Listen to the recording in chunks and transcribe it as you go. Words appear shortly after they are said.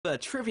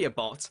Trivia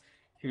Bot,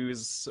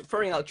 who's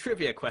throwing out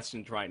trivia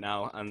questions right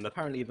now, and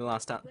apparently the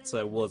last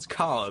answer was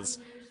cars,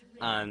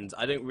 and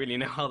I don't really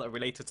know how that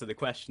related to the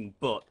question,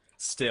 but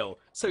still.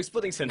 So,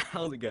 Spuddington,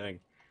 how's it going?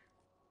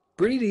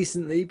 Pretty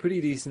decently,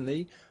 pretty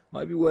decently.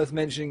 Might be worth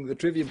mentioning the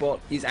trivia bot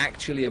is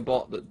actually a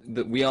bot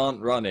that we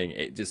aren't running.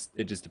 It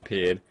just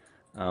appeared.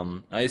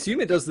 I assume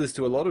it does this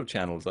to a lot of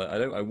channels.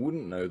 I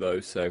wouldn't know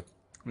though. So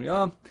we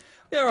are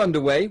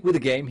underway with a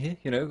game here.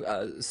 You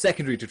know,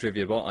 secondary to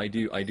trivia bot. I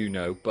do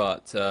know,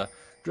 but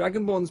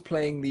DragonBorns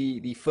playing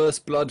the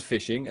first blood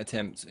fishing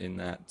attempt in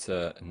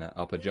that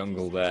upper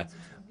jungle there.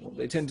 What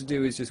they tend to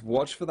do is just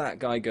watch for that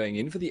guy going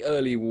in for the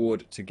early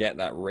ward to get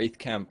that Wraith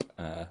Camp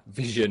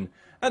vision,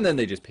 and then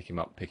they just pick him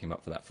up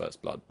for that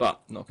first blood. But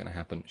not going to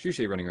happen.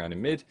 Shushay running around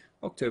in mid.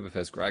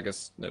 Oktoberfest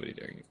Gragas.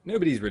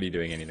 Nobody's really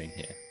doing anything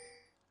here.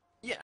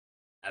 Yeah,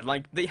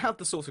 like, they have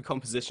the sort of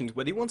compositions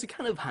where they want to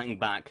kind of hang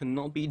back and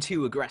not be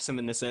too aggressive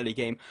in this early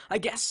game. I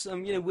guess,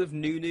 you know, with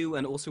Nunu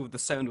and also with the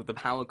sound with the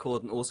power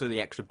cord and also the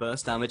extra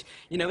burst damage,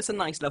 you know, it's a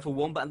nice level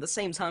 1, but at the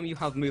same time you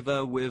have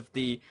Mover with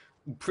the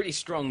pretty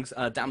strong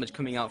damage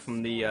coming out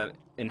from the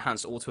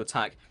enhanced auto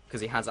attack,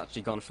 because he has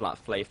actually gone for that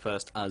Flay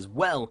first as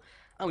well.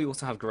 And we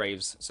also have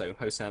Graves, so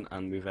Hosen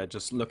and Mover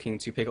just looking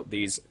to pick up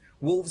these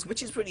wolves,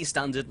 which is pretty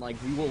standard. Like,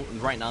 we will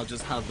right now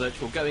just have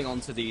Virtual going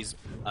onto these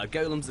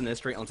golems and then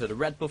straight onto the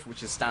red buff,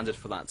 which is standard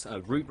for that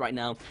route right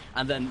now.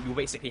 And then you'll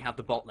basically have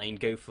the bot lane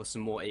go for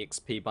some more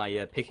EXP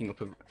by picking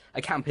up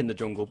a camp in the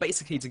jungle,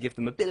 basically to give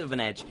them a bit of an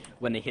edge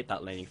when they hit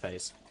that laning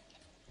phase.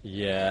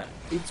 Yeah,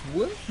 it's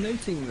worth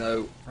noting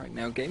though, right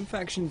now, Game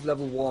Factions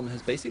level 1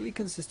 has basically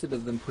consisted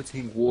of them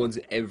putting wards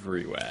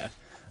everywhere.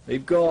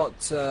 They've got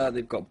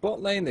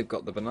bot lane, they've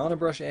got the banana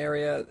brush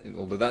area,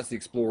 although that's the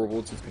explorer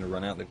ward, so it's going to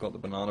run out. They've got the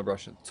banana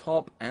brush at the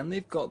top, and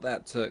they've got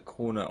that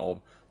corner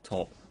of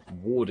top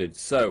warded.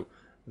 So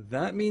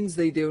that means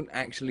they don't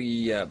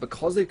actually,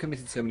 because they've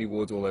committed so many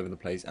wards all over the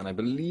place, and I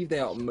believe they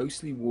are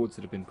mostly wards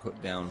that have been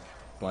put down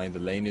by the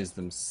laners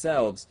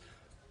themselves.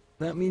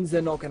 That means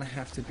they're not going to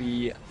have to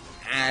be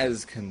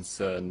as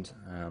concerned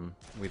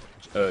with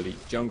early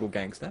jungle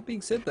ganks. That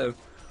being said, though,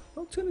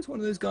 Nocturne is one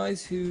of those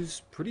guys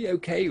who's pretty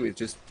okay with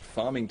just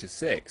farming to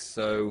 6.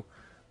 So,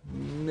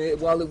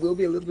 while it will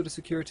be a little bit of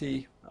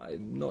security,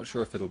 I'm not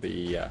sure if it'll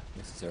be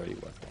necessarily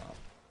worthwhile.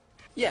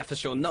 Yeah, for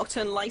sure.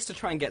 Nocturne likes to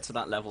try and get to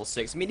that level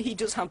 6. I mean, he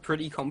does have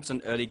pretty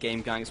competent early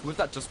game ganks. With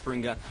that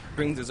Dustbringer,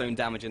 brings his own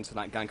damage into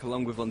that gank,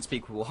 along with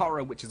Unspeakable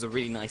Horror, which is a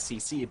really nice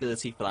CC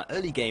ability for that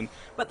early game.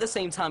 But at the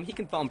same time, he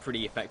can farm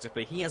pretty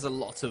effectively. He has a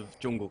lot of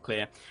jungle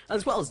clear.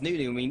 As well as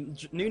Nunu. I mean,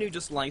 Nunu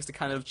just likes to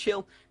kind of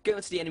chill, go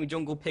into the enemy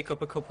jungle, pick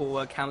up a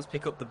couple camps,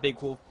 pick up the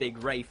big wolf,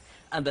 big wraith,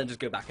 and then just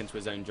go back into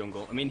his own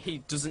jungle. I mean, he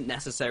doesn't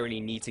necessarily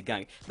need to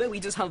gank, though he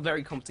does have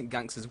very competent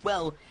ganks as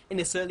well in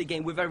this early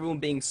game. With everyone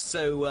being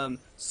so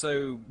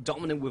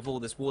dominant with all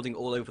this warding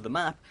all over the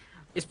map,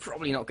 it's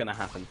probably not going to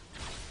happen.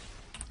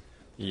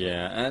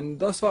 Yeah, and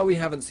thus far we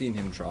haven't seen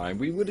him try.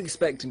 We would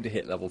expect him to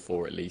hit level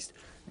 4 at least.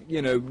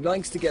 You know,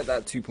 likes to get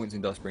that 2 points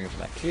in Dustbringer for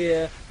that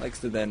clear, likes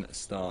to then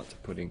start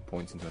putting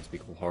points into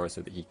Unspeakable Horror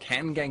so that he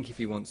can gank if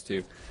he wants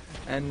to.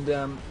 And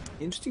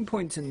interesting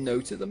point to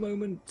note at the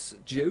moment,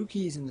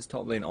 Jokies in this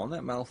top lane on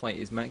that Malphite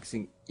is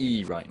maxing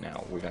E right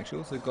now. We've actually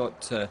also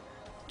got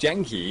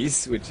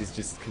Jankies, which is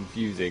just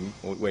confusing.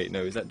 Or wait,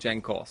 no, is that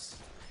Jankos?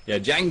 Yeah,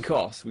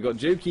 Jankos. We've got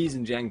Jokies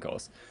and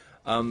Jankos.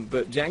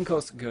 But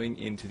Jankos going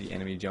into the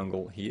enemy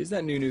jungle. He is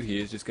that Nunu. He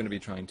is just going to be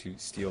trying to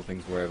steal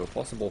things wherever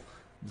possible.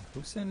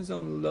 Hossein is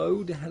on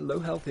low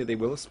health here. They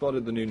will have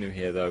spotted the Nunu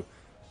here, though.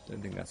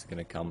 Don't think that's going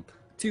to come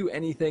to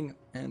anything.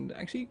 And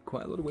actually,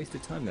 quite a lot of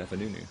wasted time there for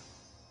Nunu.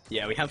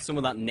 Yeah, we have some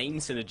of that name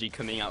synergy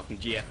coming out from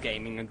GF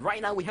Gaming, and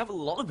right now we have a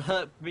lot of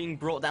hurt being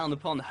brought down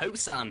upon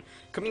Hosan,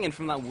 coming in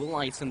from that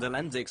Woolite and the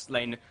Lendix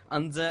lane,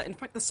 and in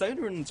fact the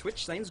Soda and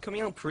Twitch lanes are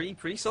coming out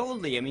pretty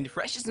solidly. I mean,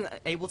 Fresh isn't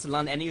able to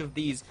land any of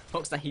these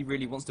hooks that he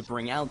really wants to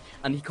bring out,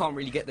 and he can't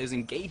really get those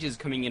engages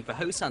coming in for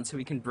Hosan so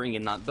he can bring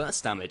in that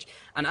burst damage,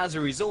 and as a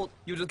result,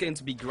 you're just going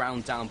to be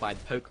ground down by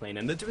the poke lane,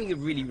 and they're doing a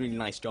really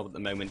nice job at the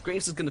moment.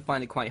 Graves is going to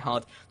find it quite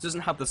hard, doesn't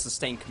have the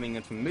sustain coming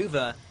in from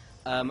Mover.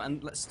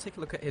 And let's take a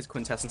look at his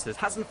quintessences.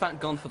 Has in fact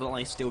gone for the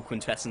lifesteal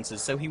quintessences,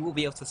 so he will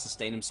be able to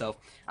sustain himself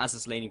as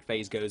this laning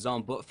phase goes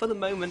on. But for the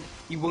moment,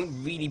 he won't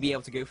really be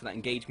able to go for that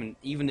engagement,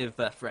 even if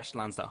Fresh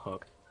lands that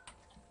hook.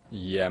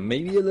 Yeah,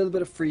 maybe a little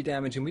bit of free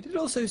damage. And we did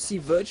also see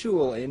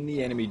Virtual in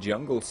the enemy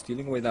jungle,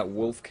 stealing away that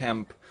wolf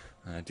camp.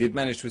 Did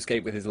manage to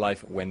escape with his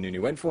life when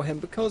Nunu went for him,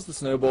 because the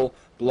snowball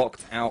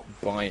blocked out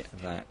by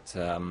that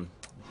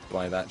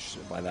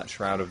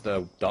Shroud of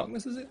the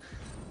Darkness, is it?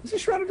 Is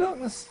it Shroud of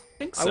Darkness?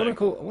 I think so.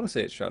 I want to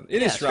say it's Shroud.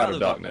 It is Shroud of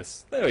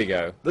Darkness. There we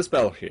go. The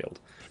spell shield.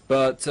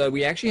 But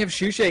we actually have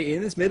Shushay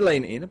in this mid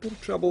lane in a bit of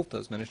trouble.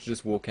 Does manage to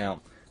just walk out.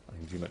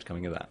 Nothing too much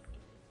coming of that.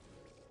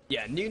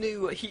 Yeah,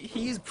 Nunu,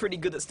 he's pretty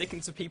good at sticking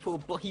to people,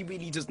 but he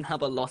really doesn't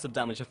have a lot of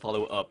damage to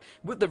follow up.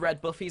 With the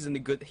red buff, he's in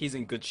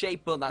good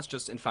shape, but that's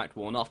just in fact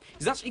worn off.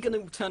 He's actually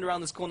going to turn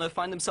around this corner,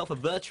 find himself a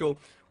virtual.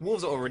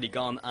 Wolves are already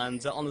gone,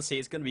 and honestly,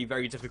 it's going to be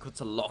very difficult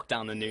to lock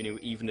down the Nunu,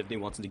 even if they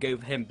wanted to go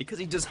for him, because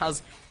he just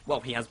has, well,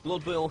 he has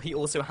Blood Boil, he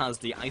also has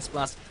the Ice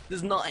Blast.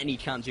 There's not any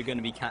chance you're going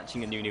to be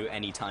catching a Nunu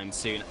anytime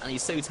soon, and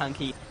he's so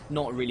tanky,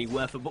 not really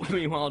worth it. But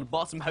meanwhile, on the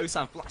bottom,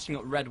 Hosan flashing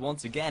up red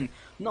once again,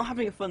 not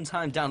having a fun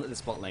time down at the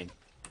spot lane.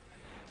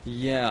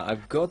 Yeah,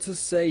 I've got to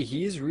say,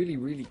 he is really,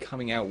 really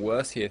coming out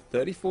worse here.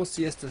 34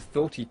 CS to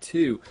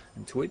 42,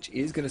 and Twitch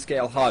is going to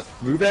scale hard.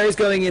 Mover is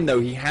going in, though.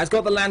 He has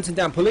got the Lantern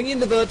down, pulling in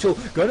the Virtual.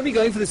 Going to be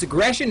going for this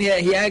aggression here.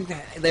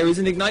 There is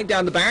an Ignite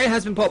down. The barrier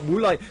has been popped.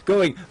 Moonlight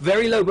going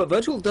very low, but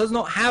Virtual does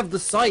not have the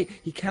sight.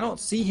 He cannot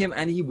see him,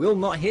 and he will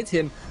not hit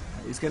him.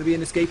 It's going to be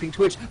an escaping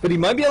Twitch, but he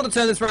might be able to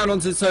turn this round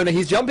onto Sona.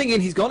 He's jumping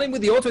in, he's gone in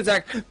with the auto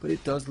attack, but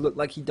it does look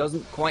like he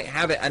doesn't quite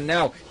have it, and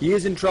now he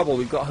is in trouble.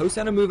 We've got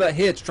Hosan and Mover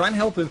here to try and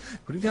help him,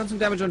 putting down some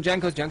damage on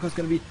Jankos. Jankos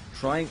going to be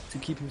trying to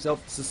keep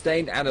himself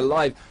sustained and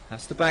alive,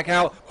 has to back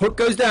out. Hook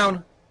goes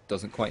down,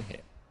 doesn't quite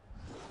hit.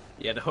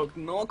 Yeah, the hook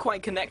not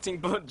quite connecting,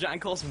 but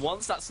Jankos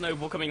wants that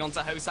snowball coming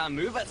onto Hosan.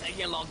 Mover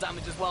taking a lot of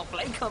damage as well.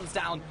 Flame comes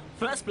down.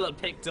 First blood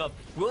picked up.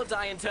 Will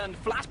die in turn.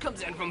 Flash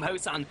comes in from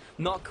Hosan.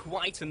 Not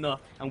quite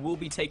enough, and will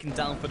be taken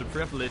down for the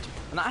privilege.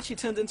 And that actually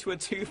turned into a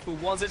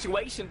 2-for-1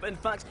 situation. But in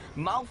fact,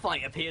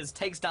 Malphite appears,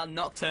 takes down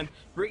Nocturne,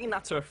 bringing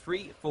that to a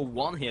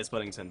 3-for-1 here,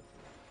 Spuddington.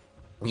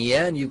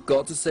 Yeah, and you've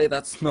got to say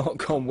that's not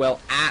gone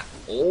well at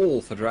all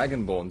for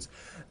DragonBorns.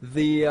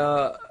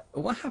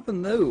 What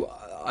happened though?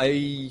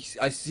 I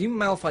assume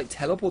Malphite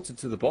teleported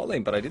to the bot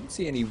lane, but I didn't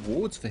see any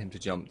wards for him to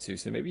jump to,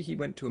 so maybe he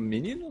went to a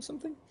minion or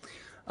something?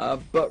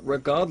 But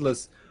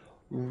regardless,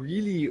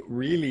 really,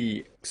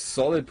 really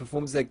solid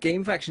performance there.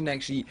 Game Faction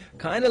actually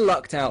kind of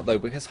lucked out though,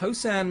 because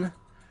Hosan,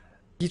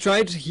 he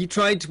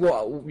tried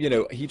what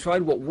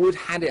would,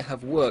 had it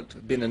have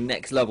worked, been a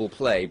next level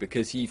play,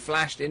 because he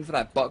flashed in for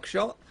that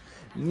buckshot,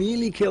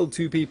 nearly killed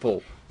 2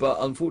 people, but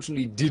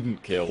unfortunately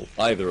didn't kill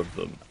either of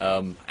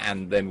them,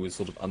 and then was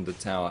sort of under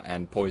tower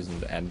and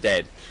poisoned and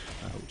dead,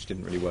 which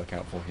didn't really work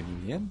out for him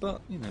in the end, but,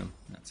 you know,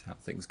 that's how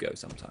things go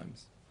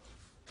sometimes.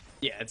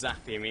 Yeah,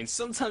 exactly. I mean,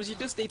 sometimes you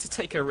just need to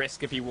take a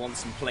risk if you want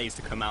some plays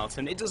to come out,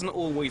 and it doesn't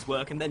always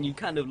work, and then you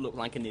kind of look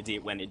like an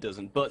idiot when it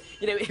doesn't. But,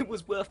 you know, it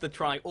was worth the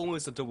try.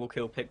 Almost a double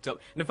kill picked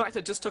up. And in fact, I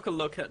just took a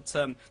look at,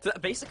 to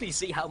basically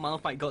see how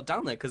Malphite got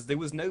down there, because there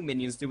was no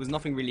minions, there was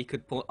nothing really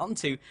could put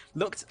onto.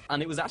 Looked,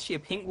 and it was actually a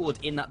pink ward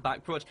in that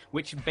back brush,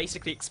 which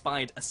basically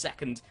expired a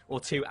second or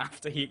two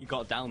after he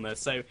got down there.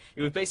 So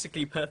it was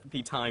basically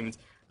perfectly timed,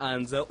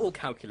 and all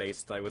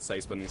calculated, I would say,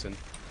 Spuddington.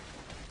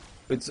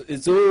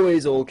 It's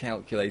always all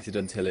calculated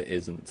until it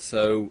isn't.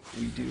 So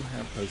we do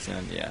have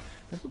Hosan, yeah.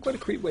 We've got quite a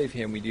creep wave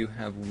here, and we do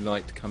have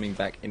Light coming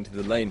back into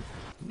the lane.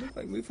 It looked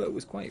like Mufo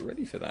was quite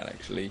ready for that,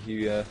 actually.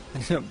 He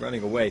ended up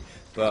running away.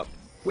 But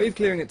wave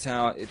clearing at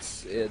tower,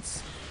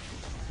 it's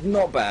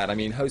not bad. I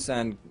mean,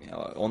 Hosan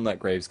on that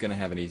grave is going to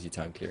have an easy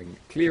time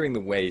clearing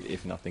the wave,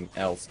 if nothing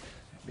else.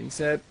 That being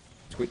said,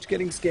 Twitch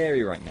getting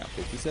scary right now.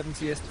 57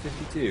 CS to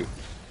 52.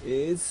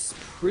 Is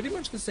pretty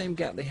much the same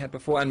gap they had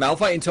before, and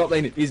Malphite in top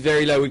lane is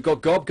very low. We've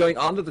got Gob going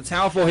under the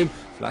tower for him,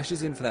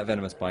 flashes in for that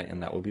venomous bite,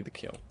 and that will be the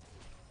kill.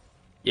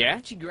 Yeah,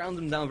 actually ground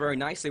them down very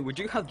nicely. We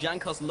do have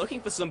Jankos looking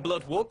for some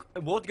blood.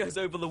 Ward goes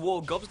over the wall.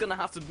 Gob's gonna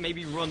have to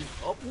maybe run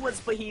upwards,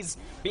 but he's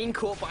being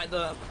caught by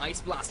the Ice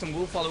Blast, and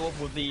will follow up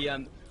with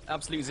the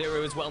Absolute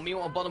Zero as well.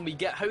 Meanwhile, bottom we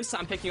get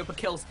Hosan picking up a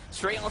kill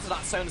straight onto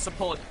that Sona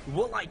support.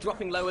 Woodlight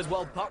dropping low as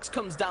well. Box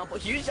comes down,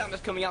 but huge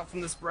damage coming out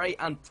from the spray,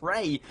 and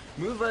Prey.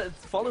 Mover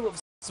follow up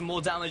some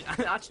more damage, and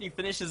actually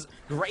finishes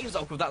Graves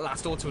off with that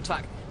last auto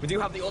attack. We do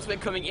have the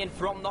ultimate coming in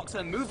from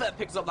Nocturne. Mover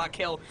picks up that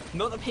kill.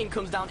 Another ping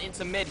comes down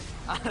into mid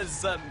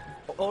as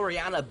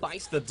Orianna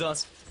bites the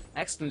dust.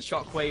 Excellent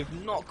shockwave,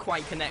 not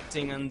quite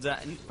connecting, and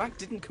in fact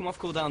didn't come off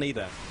cooldown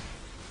either.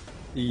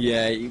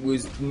 Yeah, it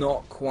was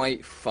not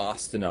quite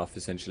fast enough,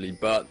 essentially,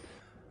 but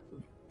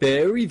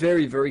very,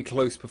 very, very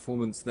close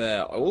performance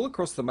there all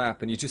across the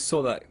map, and you just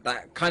saw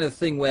that kind of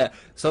thing where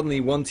suddenly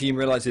one team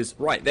realizes,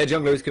 right, their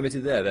jungler is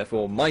committed there,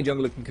 therefore my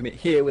jungler can commit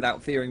here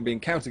without fearing being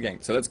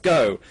counter-ganked, so let's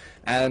go.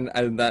 And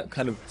that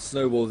kind of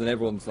snowballs, and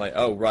everyone's like,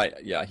 oh, right,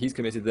 yeah, he's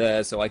committed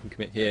there, so I can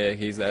commit here,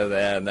 he's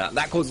there, and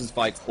that causes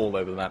fights all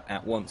over the map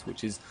at once,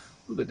 which is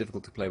a little bit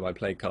difficult to play by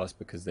playcast,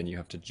 because then you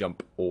have to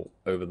jump all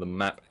over the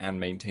map and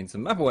maintain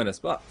some map awareness,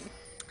 but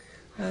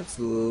that's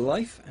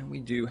life, and we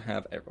do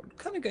have everyone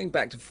kind of going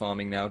back to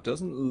farming now.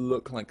 Doesn't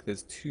look like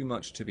there's too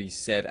much to be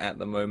said at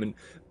the moment.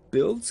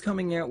 Builds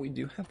coming out. We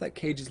do have that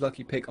Cage's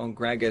Lucky Pick on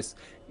Gragas,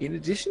 in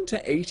addition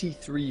to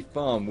 83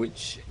 farm,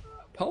 which,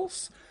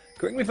 Pulse,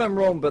 correct me if I'm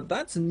wrong, but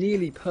that's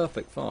nearly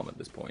perfect farm at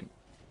this point.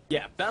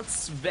 Yeah,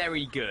 that's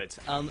very good.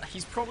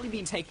 He's probably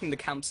been taking the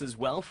camps as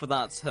well for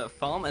that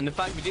farm, and in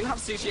fact, we do have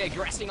Sushi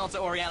aggressing onto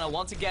Orianna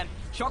once again.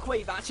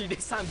 Shockwave actually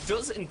this time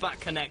does in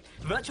fact connect.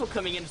 Virtual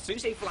coming in,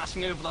 Sushi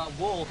flashing over that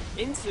wall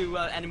into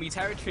enemy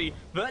territory.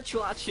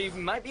 Virtual actually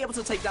might be able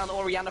to take down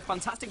Orianna.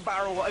 Fantastic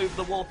barrel over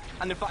the wall,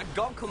 and in fact,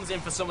 God comes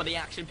in for some of the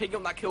action, picking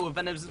up that kill with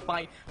Venomous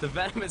Bite. The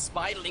Venomous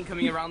Spiderling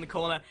coming around the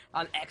corner,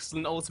 an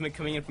excellent ultimate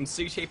coming in from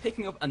Sushi,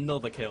 picking up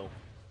another kill.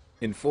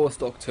 Enforced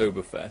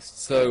Oktoberfest.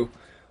 So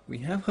we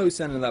have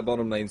Hosan in that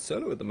bottom lane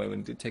solo at the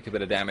moment. Did take a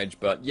bit of damage,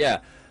 but yeah,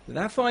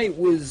 that fight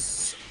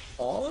was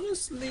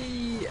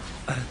honestly.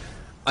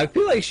 I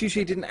feel like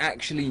Shushe didn't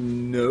actually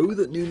know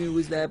that Nunu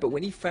was there, but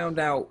when he found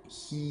out,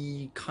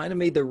 he kind of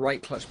made the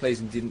right clutch plays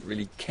and didn't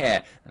really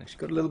care. And actually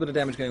got a little bit of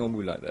damage going on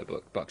Moonlight there,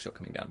 but Buckshot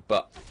coming down.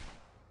 But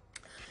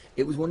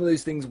it was one of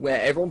those things where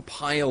everyone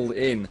piled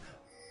in,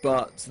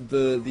 but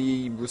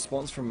the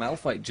response from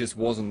Malphite just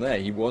wasn't there.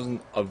 He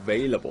wasn't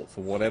available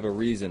for whatever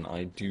reason.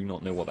 I do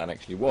not know what that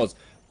actually was,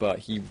 but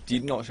he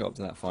did not show up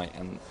to that fight,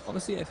 and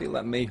honestly, I feel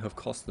that may have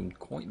cost them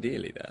quite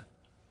dearly there.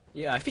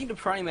 Yeah, I think the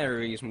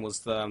primary reason was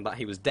that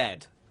he was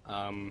dead.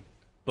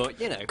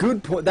 But, you know.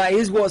 Good point. That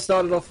is what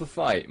started off the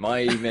fight.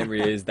 My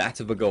memory is that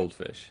of a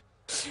goldfish.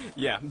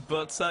 Yeah,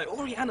 but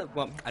Orianna,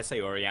 well, I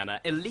say Orianna,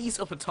 Elise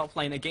up a top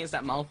lane against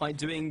that Malphite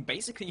doing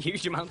basically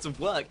huge amounts of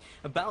work.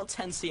 About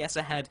 10 CS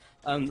ahead,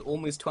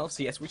 almost 12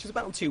 CS, which is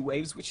about 2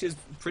 waves, which is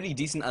pretty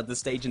decent at this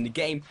stage in the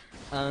game.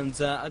 And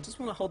I just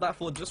want to hold that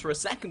for just for a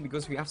second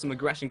because we have some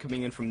aggression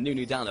coming in from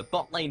Nunu down at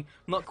bot lane.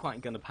 Not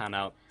quite going to pan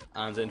out.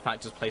 And in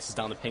fact just places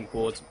down the pink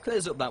ward,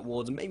 clears up that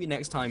ward, and maybe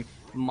next time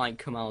might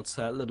come out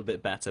a little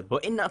bit better.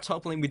 But in that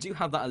top lane, we do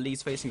have that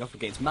Elise facing off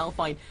against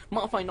Malphite.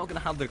 Malphite not going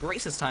to have the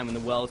greatest time in the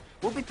world.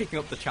 Will be picking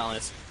up the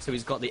chalice, so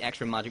he's got the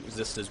extra magic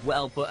resist as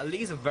well. But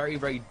Elise a very,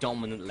 very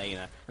dominant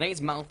laner. And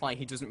against Malphite,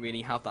 he doesn't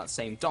really have that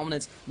same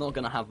dominance. Not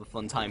going to have a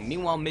fun time.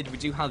 Meanwhile, mid, we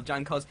do have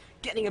Jankos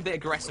getting a bit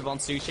aggressive on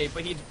Sushi,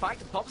 but he in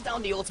fact pops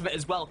down the ultimate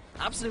as well.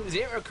 Absolute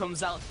Zero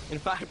comes out, in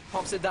fact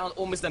pops it down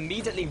almost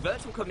immediately.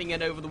 Virtual coming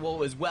in over the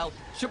wall as well,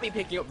 should be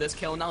picking up this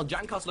kill. Now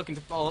Jankos looking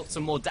to follow up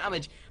some more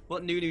damage,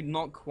 but Nunu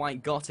not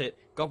quite got it.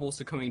 Gob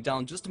also coming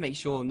down just to make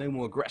sure no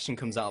more aggression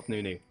comes out of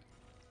Nunu.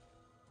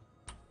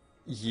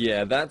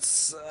 Yeah,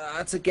 that's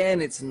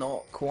again, it's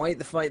not quite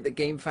the fight that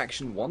Game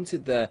Faction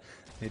wanted there.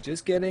 They're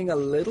just getting a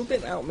little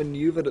bit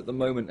outmaneuvered at the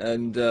moment,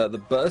 and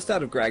the burst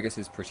out of Gragas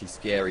is pretty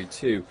scary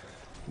too.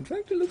 In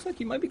fact, it looks like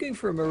he might be going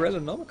for a Morella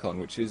Nomicon,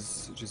 which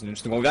is an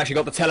interesting one. We've actually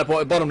got the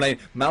teleport at bottom lane.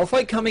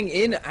 Malphite coming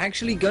in,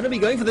 actually going to be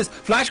going for this.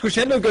 Flash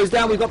Crescendo goes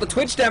down. We've got the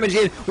Twitch damage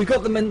in. We've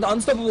got the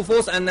Unstoppable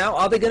Force, and now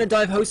are they going to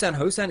dive Hosan?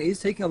 Hosan is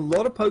taking a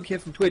lot of poke here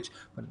from Twitch,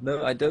 but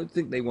no, I don't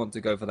think they want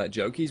to go for that.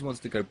 Jokies wants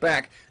to go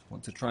back,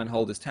 wants to try and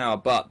hold his tower,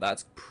 but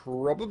that's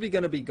probably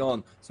going to be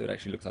gone, so it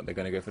actually looks like they're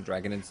going to go for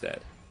Dragon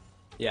instead.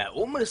 Yeah,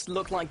 almost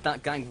looked like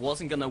that gank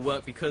wasn't going to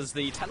work because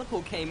the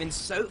teleport came in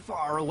so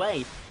far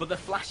away, but the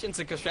flash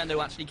into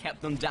Crescendo actually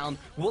kept them down.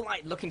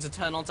 Woolite looking to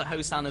turn onto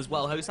Hosan as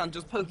well. Hosan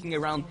just poking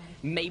around,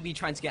 maybe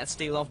trying to get a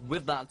steal off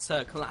with that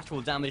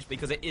collateral damage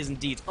because it is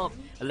indeed up.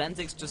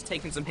 Elendix just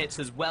taking some hits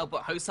as well,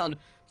 but Hosan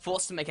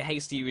forced to make a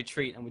hasty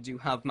retreat, and we do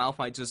have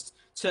Malphite just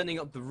turning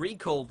up the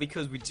recall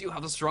because we do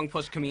have a strong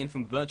push coming in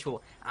from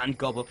Virtual and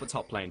Gob up the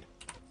top lane.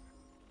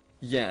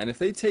 Yeah, and if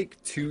they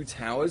take 2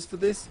 towers for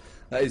this,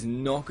 that is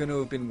not going to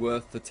have been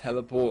worth the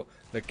teleport,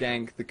 the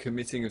gank, the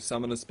committing of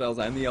summoner spells,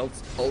 and the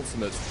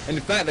ultimates. And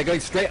in fact, they're going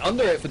straight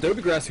under it for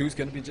Dobregrass, who's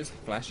going to be just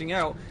flashing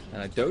out.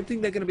 And I don't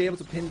think they're going to be able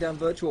to pin down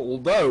Virtual,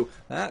 although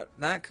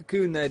that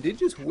cocoon there did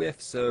just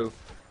whiff, so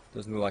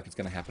doesn't look like it's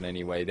going to happen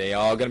anyway. They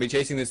are going to be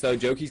chasing this though.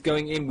 Joki's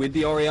going in with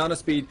the Orianna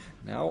speed.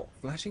 Now,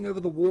 flashing over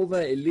the wall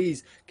there,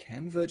 Elise.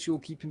 Can Virtual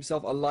keep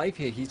himself alive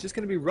here? He's just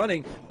going to be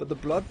running, but the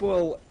Blood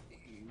Boil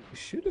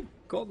should have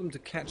got them to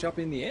catch up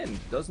in the end.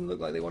 Doesn't look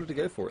like they wanted to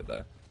go for it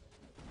though.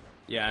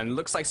 Yeah, and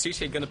looks like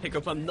Sushi going to pick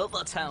up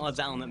another tower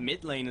down at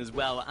mid lane as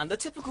well. And the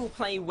typical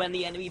play when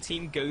the enemy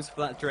team goes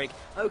for that Drake,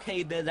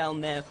 okay, they're down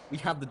there, we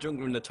have the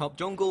jungler in the top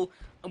jungle,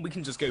 and we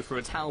can just go for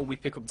a tower, we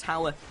pick up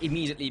tower,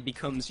 immediately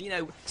becomes, you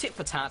know, tit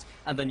for tat,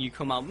 and then you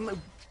come out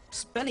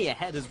belly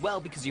ahead as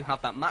well because you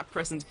have that map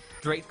present.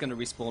 Drake's going to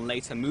respawn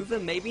later. Mover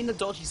maybe in a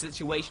dodgy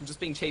situation, just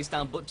being chased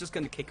down, but just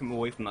going to kick him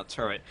away from that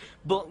turret.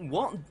 But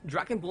what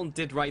DragonBorns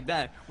did right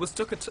there was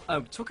took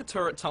a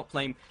turret top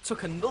lane,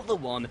 took another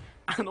one,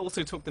 and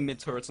also took the mid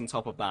turrets on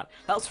top of that.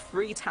 That was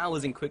 3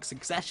 towers in quick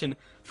succession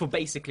for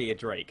basically a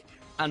Drake.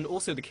 And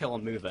also the kill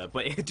on Mover,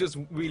 but it just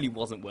really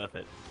wasn't worth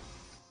it.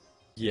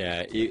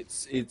 Yeah,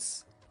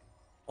 it's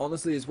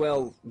honestly as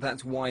well,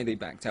 that's why they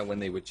backed out when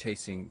they were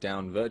chasing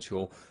down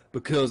Virtual,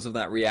 because of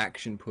that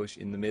reaction push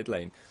in the mid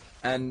lane.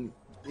 And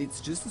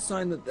it's just a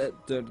sign that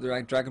the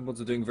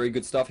DragonBorns are doing very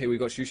good stuff here. We've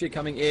got Shushe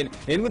coming in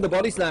with the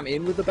body slam,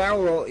 in with the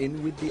barrel roll,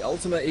 in with the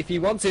ultimate if he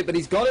wants it, but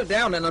he's got it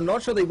down, and I'm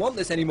not sure they want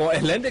this anymore.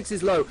 Elendix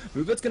is low.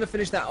 Mover's going to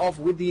finish that off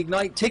with the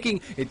ignite ticking.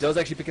 It does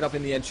actually pick it up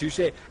in the end.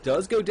 Shushe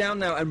does go down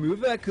now, and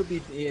Mover could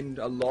be in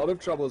a lot of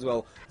trouble as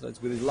well. So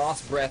it's with his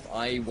last breath,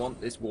 I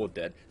want this ward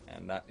dead.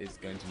 And that is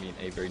going to mean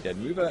a very dead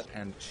Mover,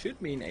 and should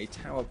mean a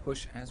tower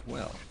push as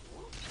well.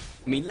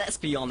 I mean, let's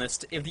be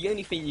honest, if the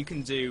only thing you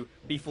can do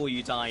before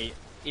you die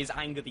is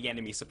anger the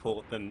enemy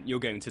support, then you're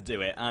going to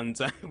do it. And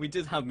we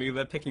did have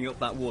Mover picking up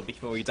that ward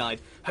before he died.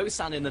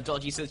 Hosan in a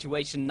dodgy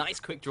situation, nice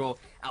quick draw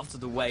out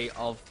of the way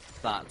of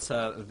that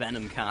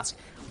Venom cast.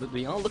 But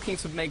we are looking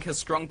to make a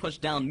strong push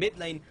down mid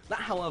lane. That,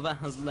 however,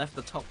 has left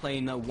the top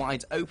lane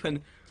wide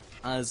open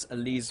as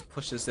Elise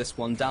pushes this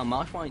one down.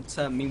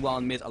 Malphite, meanwhile,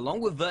 in mid,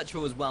 along with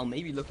Virtual as well,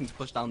 maybe looking to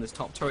push down this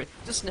top turret,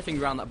 just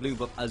sniffing around that blue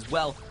buff as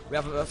well. We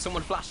have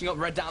someone flashing up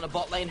red down a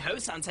bot lane,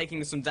 Hosan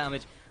taking some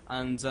damage,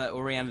 and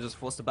Oriana just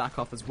forced to back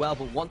off as well.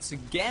 But once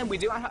again, we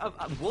do have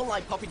a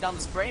Warlight popping down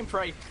the spray and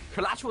pray.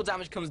 Collateral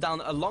damage comes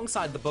down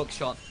alongside the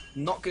buckshot.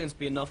 Not going to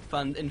be enough.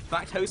 And in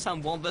fact,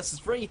 Hosan 1 versus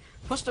 3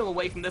 pushed them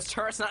away from this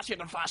turret. And actually,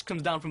 the flash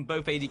comes down from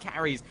both AD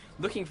carries,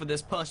 looking for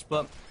this push.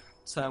 But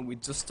we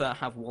just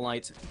have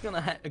Warlight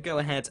gonna go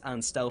ahead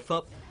and stealth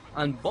up.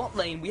 And bot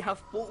lane, we have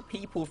 4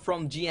 people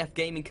from GF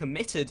Gaming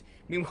committed.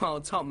 Meanwhile,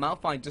 top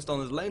Malphite just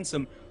on his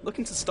lonesome,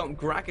 looking to stop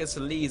Gragas,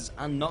 Elise,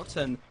 and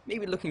Nocturne,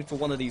 maybe looking for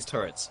one of these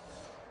turrets.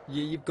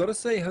 Yeah, you've got to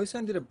say,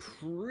 Hosan did a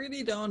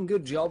pretty darn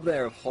good job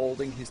there of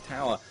holding his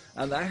tower,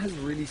 and that has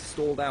really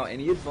stalled out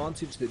any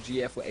advantage that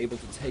GF were able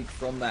to take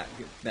from that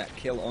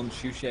kill on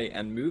Shushei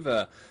and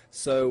Mover.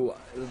 So,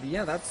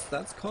 yeah,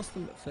 that's cost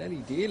them fairly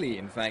dearly,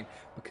 in fact,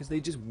 because they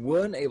just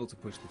weren't able to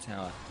push the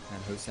tower.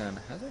 And Hosan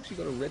has actually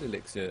got a red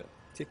elixir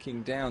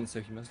ticking down, so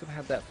he must have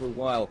had that for a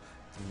while,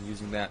 and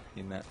using that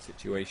in that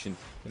situation.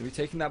 Going to be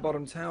taking that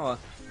bottom tower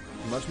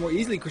much more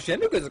easily.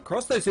 Crescendo goes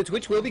across though, so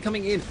Twitch will be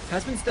coming in.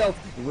 Has been stealth,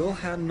 will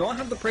not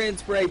have the pray and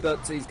spray,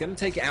 but he's going to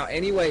take it out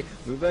anyway.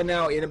 Mover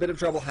now in a bit of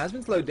trouble, has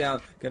been slowed down,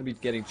 going to be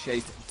getting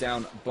chased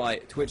down by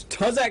Twitch.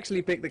 Does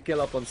actually pick the kill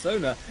up on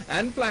Sona,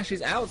 and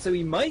flashes out, so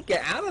he might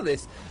get out of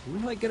this. We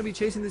might going to be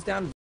chasing this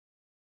down.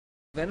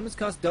 Venomous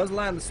Cast does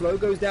land, the slow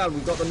goes down.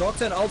 We've got the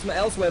Nocturne ultimate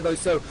elsewhere though,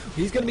 so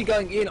he's going to be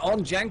going in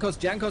on Jankos.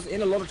 Jankos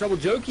in a lot of trouble.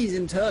 Joki's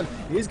in turn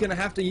is going to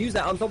have to use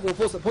that unstoppable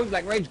force at point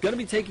blank range. Going to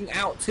be taking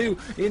out 2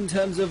 in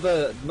terms of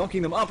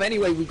knocking them up.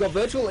 Anyway, we've got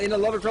Virtual in a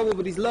lot of trouble,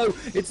 but he's low.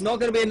 It's not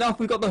going to be enough.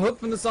 We've got the hook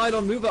from the side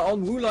on Mover,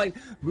 on Woolight.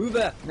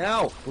 Mover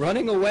now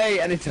running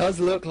away, and it does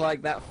look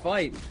like that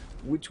fight,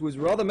 which was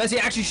rather messy.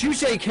 Actually,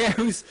 Shushei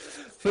goes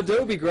for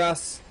Dobie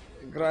Grass.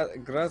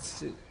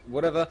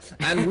 Whatever,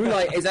 and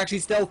Moonlight is actually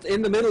stealthed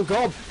in the middle.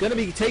 Gob going to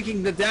be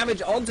taking the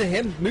damage onto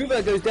him.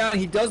 Mover goes down.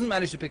 He doesn't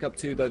manage to pick up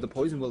 2 though. The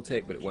poison will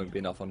tick, but it won't be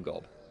enough on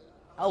Gob.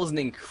 That was an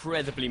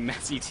incredibly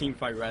messy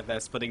teamfight right there,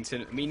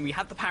 Spuddington. I mean, we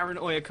had the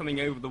Paranoia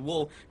coming over the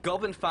wall.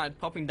 Gob, in fact,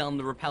 popping down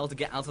the rappel to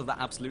get out of that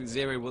absolute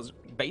zero was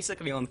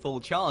basically on full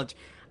charge.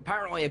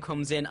 Paranoia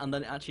comes in and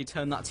then actually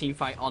turned that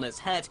teamfight on its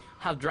head.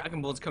 Have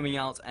DragonBorns coming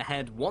out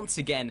ahead once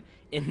again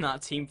in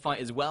that teamfight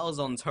as well as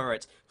on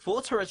turret.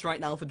 4 turrets right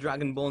now for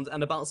DragonBorns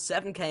and about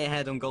 7k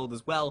ahead on gold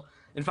as well.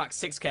 In fact,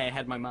 6k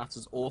ahead, my maths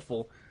is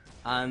awful.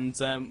 And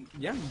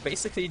yeah,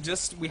 basically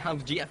just we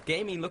have GF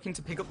Gaming looking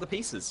to pick up the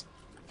pieces.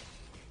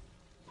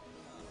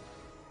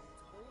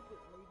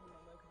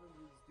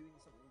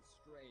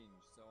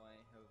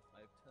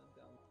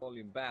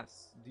 Volume.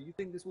 Bass, do you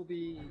think this will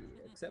be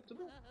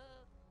acceptable?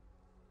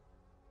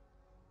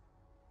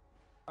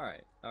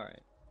 Alright.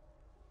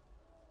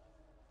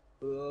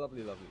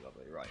 Lovely.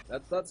 Right,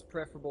 that's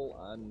preferable,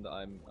 and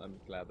I'm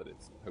glad that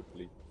it's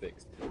hopefully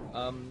fixed.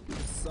 For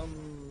some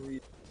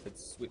reason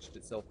it's switched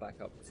itself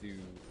back up to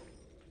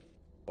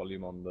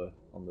volume on the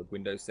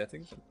Windows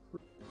settings. I'm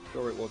pretty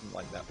sure it wasn't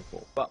like that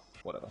before, but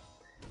whatever.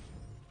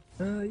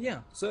 Yeah,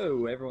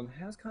 so everyone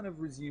has kind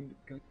of resumed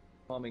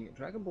farming.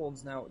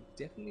 DragonBorns now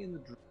definitely in the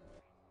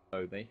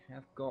so they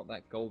have got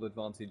that gold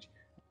advantage.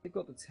 They've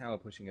got the tower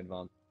pushing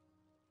advantage.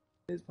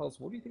 Here's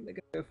Pulse, what do you think they're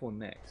going to go for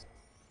next?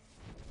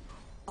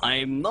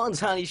 I'm not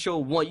entirely sure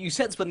what you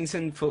said,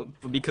 Spuddington,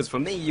 because for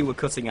me you were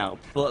cutting out,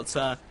 but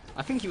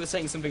I think you were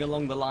saying something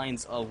along the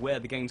lines of where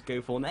they're going to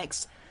go for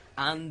next.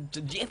 And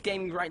GF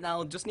Gaming right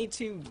now just need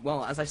to,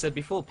 well, as I said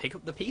before, pick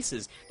up the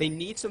pieces. They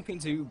need something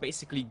to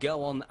basically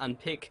go on and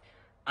pick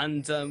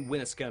and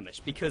win a skirmish,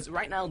 because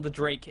right now the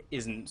Drake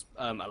isn't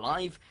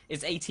alive.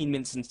 It's 18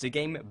 minutes into the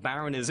game.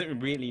 Baron is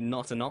really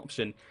not an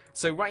option.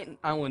 So right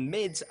now in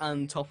mid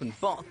and top and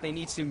bot, they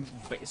need to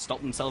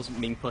stop themselves from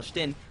being pushed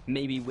in,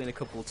 maybe win a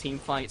couple of team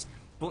fights,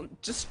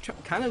 but just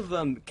kind of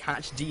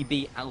catch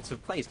DB out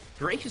of place.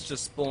 Drake has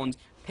just spawned.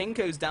 Ping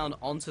goes down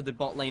onto the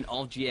bot lane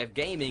of GF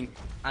Gaming,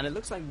 and it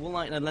looks like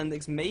Woolite and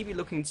Atlantics may be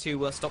looking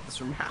to stop this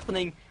from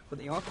happening, but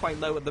they are quite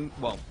low at the...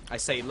 well, I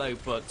say low,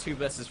 but 2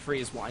 versus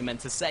 3 is what I meant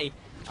to say.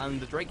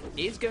 And the Drake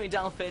is going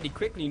down fairly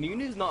quickly.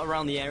 Nunu's not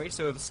around the area,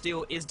 so the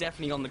steal is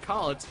definitely on the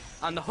cards.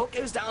 And the hook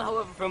goes down,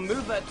 however, from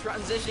Mover,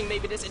 transitioning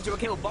maybe this into a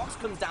kill. Box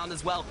comes down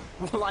as well.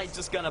 Woolite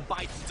just gonna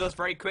bite just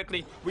very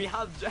quickly. We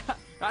have...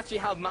 actually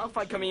have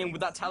Malphite coming in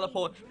with that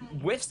teleport,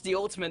 whiffs the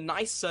ultimate.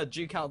 Nice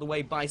juke out of the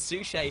way by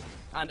Suche,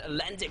 and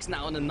Lendix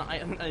now in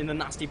the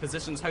nasty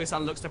positions.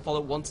 Hosan looks to follow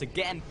once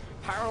again.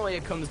 Paranoia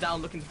comes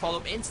down looking to follow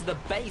up into the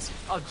base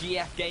of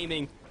GF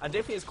Gaming. I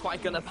don't think it's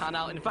quite going to pan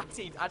out. In fact,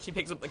 he actually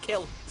picks up the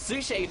kill.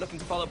 Suche looking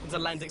to follow up into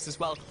Lendix as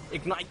well.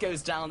 Ignite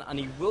goes down, and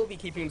he will be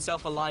keeping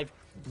himself alive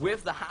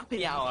with the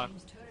happy hour.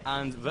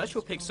 And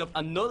Virtual picks up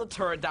another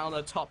turret down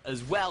the top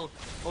as well.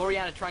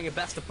 Orianna trying her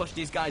best to push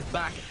these guys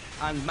back.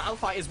 And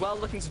Malphite as well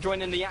looking to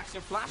join in the action.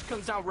 Flash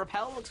comes down,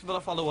 Repel looks for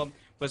the follow-up,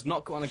 but it's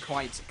not going to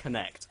quite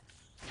connect.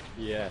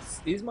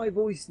 Yes. Is my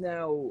voice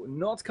now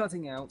not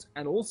cutting out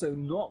and also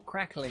not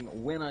crackling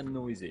when I'm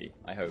noisy?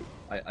 I hope.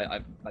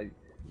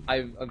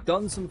 I've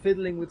done some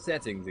fiddling with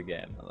settings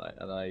again,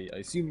 and I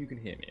assume you can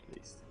hear me at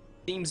least.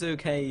 Seems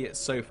okay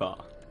so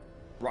far.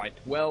 Right,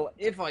 well,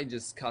 if I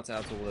just cut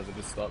out all of it,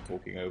 just start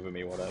talking over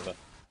me, whatever.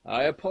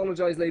 I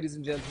apologize, ladies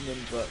and gentlemen,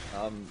 but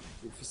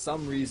for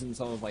some reason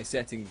some of my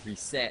settings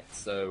reset,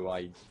 so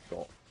I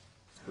got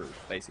screwed,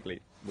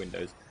 basically,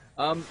 Windows.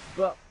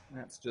 But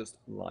that's just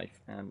life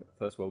and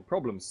first world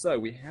problems. So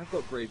we have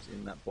got Graves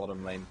in that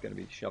bottom lane, going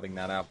to be shoving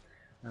that out.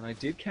 And I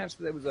did catch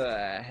that there was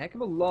a heck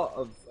of a lot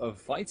of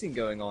fighting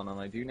going on, and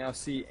I do now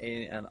see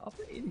an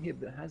upper inhib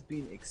that has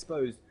been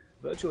exposed.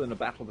 Virtual in a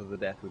battle to the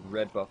death with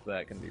red buff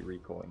there, can be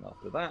recalling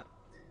after that.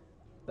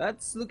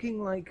 That's looking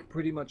like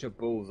pretty much a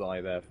bullseye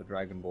there for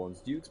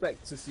DragonBorns. Do you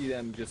expect to see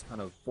them just kind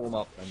of form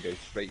up and go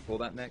straight for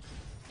that next?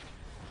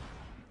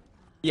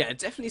 Yeah, it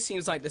definitely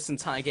seems like this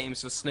entire game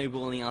is just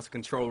snowballing out of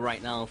control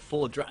right now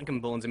for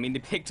DragonBorns. I mean, they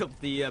picked up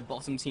the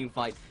bottom team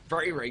fight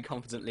very, very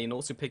confidently, and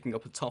also picking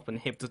up a top and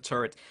hip the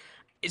turret.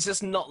 It's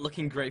just not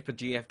looking great for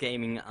GF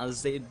Gaming,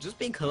 as they're just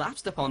being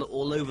collapsed upon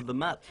all over the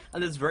map,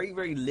 and there's very,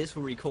 very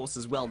little recourse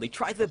as well. They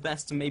try their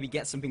best to maybe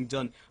get something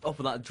done off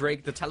of that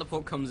Drake. The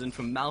teleport comes in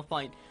from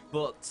Malphite,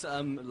 but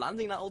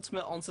landing that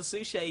ultimate onto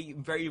Suchet,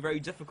 very,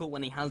 very difficult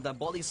when he has that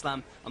body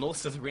slam, and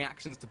also the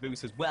reactions to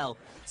boost as well.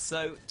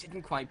 So,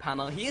 didn't quite pan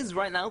out. He is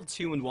right now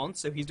 2-1,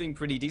 so he's doing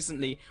pretty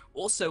decently.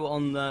 Also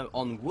on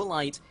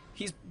Woolite,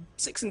 he's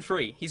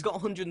 6-3. He's got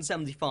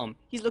 170 farm.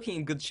 He's looking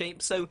in good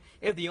shape, so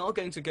if they are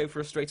going to go for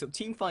a straight-up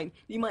team fight,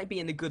 he might be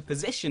in a good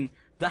position.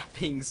 That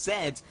being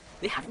said,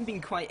 they haven't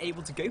been quite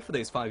able to go for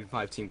those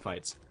 5v5 team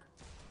fights.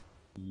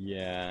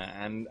 Yeah,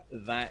 and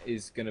that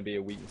is going to be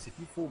a weakness. If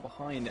you fall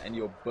behind and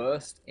your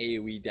burst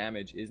AoE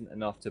damage isn't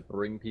enough to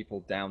bring people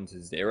down to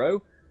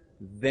 0,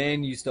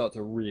 then you start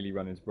to really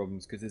run into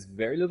problems, because there's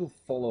very little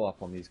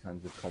follow-up on these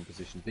kinds of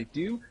compositions. They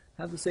do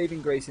have the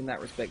saving grace in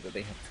that respect that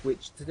they have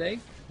Twitch today,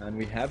 and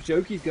we have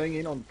Jokies going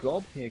in on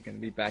Gob here, going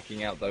to be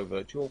backing out though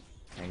Virtual,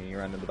 hanging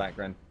around in the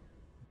background.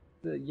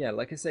 But yeah,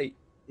 like I say,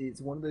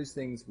 it's one of those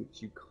things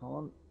which you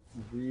can't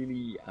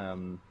really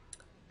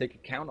take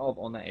account of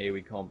on that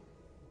AoE comp.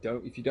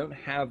 If you don't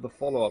have the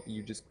follow-up,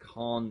 you just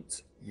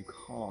can't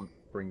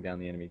bring down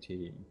the enemy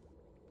team.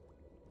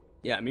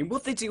 Yeah, I mean,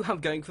 what they do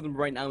have going for them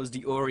right now is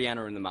the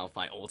Orianna and the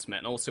Malphite ultimate,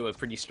 and also a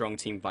pretty strong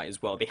team fight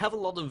as well. They have a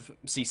lot of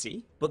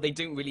CC, but they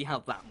don't really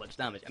have that much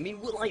damage. I mean,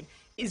 Woolite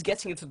is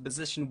getting into the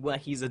position where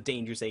he's a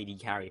dangerous AD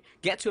carry.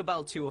 Get to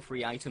about 2 or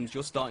 3 items,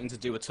 you're starting to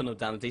do a ton of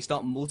damage. They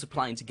start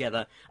multiplying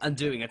together and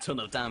doing a ton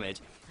of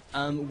damage.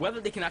 Whether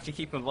they can actually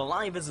keep him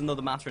alive is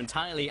another matter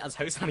entirely, as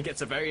Hosan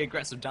gets a very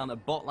aggressive down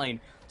at bot lane,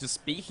 just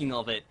speaking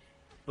of it.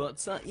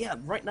 But yeah,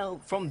 right now,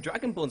 from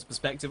DragonBorns'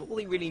 perspective, all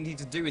they really need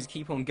to do is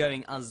keep on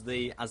going as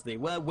they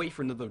were, wait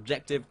for another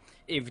objective.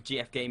 If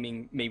GF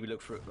Gaming maybe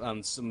look for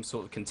some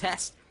sort of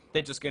contest,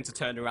 they're just going to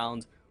turn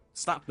around,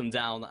 slap them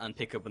down, and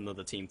pick up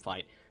another team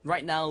fight.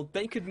 Right now,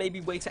 they could maybe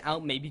wait it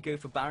out, maybe go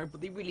for Baron,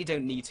 but they really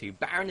don't need to.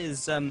 Baron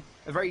is a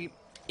very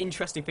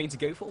interesting thing to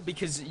go for,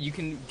 because you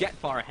can get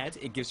far ahead.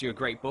 It gives you a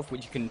great buff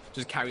which you can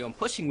just carry on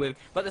pushing with,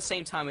 but at the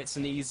same time it's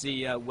an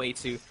easy way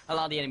to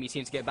allow the enemy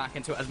team to get back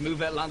into it, as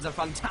Mover lands a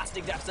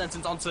fantastic death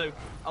sentence onto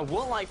a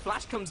Warlight.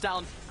 Flash comes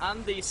down,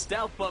 and the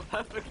stealth but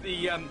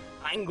perfectly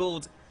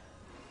angled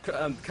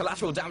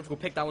collateral damage will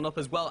pick that one up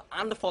as well,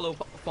 and the follow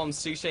from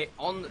Suchet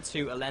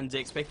onto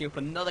Alendix, picking up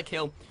another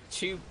kill.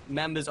 2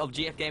 members of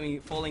GF Gaming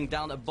falling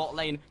down a bot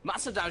lane.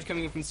 Massive damage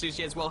coming in from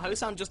Suchet as well.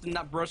 Hosan just in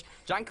that brush.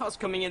 Jankos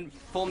coming in,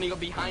 forming up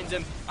behind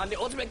him, and the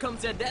ultimate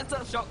comes in. There's a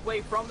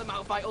shockwave from the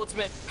Malphite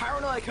ultimate.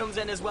 Paranoia comes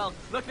in as well,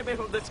 looking to pick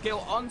up this kill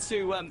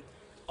onto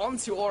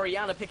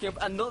Orianna, picking up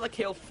another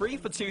kill. 3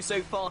 for 2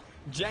 so far.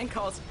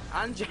 Jankos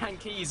and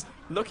Jankees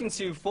looking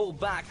to fall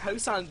back.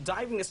 Hosan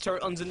diving his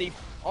turret underneath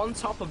on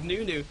top of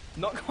Nunu.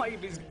 Not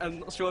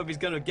sure if he's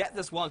going to get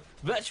this one.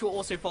 Virtual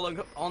also following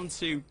up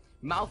onto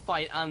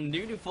Malphite, and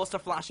Nunu forced a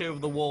flash over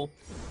the wall.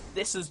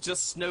 This has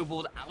just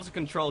snowballed out of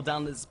control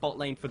down the spot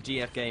lane for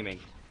GF Gaming.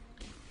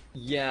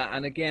 Yeah,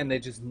 and again, they're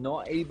just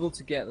not able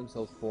to get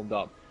themselves formed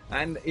up.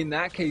 And in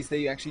that case,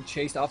 they actually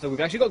chased after. We've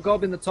actually got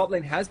Gob in the top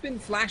lane. Has been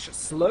flash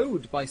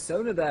slowed by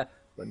Sona there,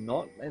 but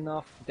not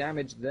enough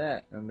damage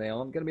there. And they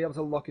aren't going to be able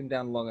to lock him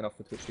down long enough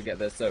for Twitch to get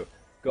there. So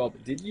Gob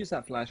did use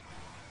that flash,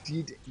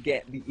 did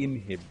get the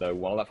inhib though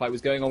while that fight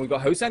was going on. We've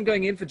got Hosan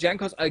going in for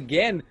Jankos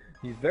again.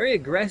 He's very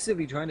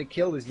aggressively trying to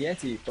kill this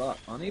Yeti, but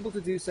unable to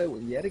do so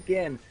yet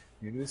again.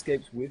 Nunu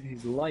escapes with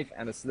his life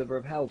and a sliver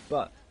of health,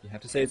 but you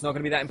have to say it's not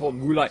going to be that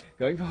important. Woolite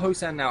going for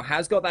Hosan now,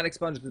 has got that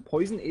expunge. The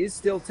poison is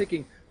still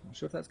ticking. I'm not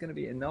sure if that's going to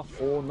be enough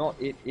or not.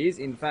 It is,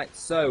 in fact,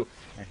 so.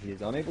 And he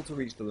is unable to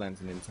reach the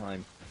lantern in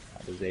time.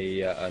 That is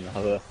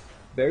another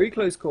very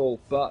close call,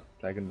 but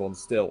DragonBorns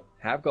still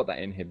have got that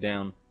inhib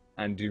down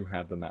and do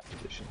have the map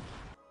position.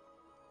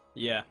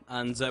 Yeah,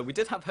 and we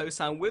did have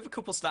Hosan with a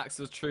couple stacks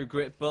of True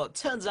Grit, but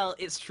turns out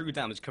it's true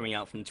damage coming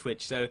out from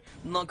Twitch, so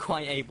not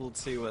quite able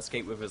to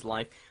escape with his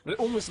life. And it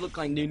almost looked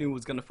like Nunu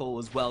was going to fall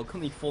as well,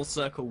 coming full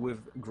circle with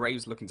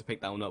Graves looking to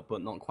pick that one up,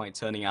 but not quite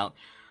turning out.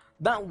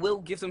 That will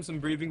give them some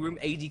breathing room.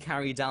 AD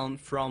carry down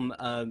from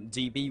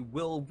DB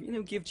will,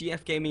 give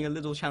GF Gaming a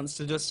little chance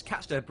to just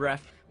catch their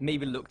breath,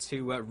 maybe look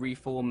to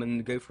reform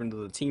and go for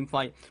another team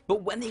fight.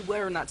 But when they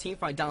were in that team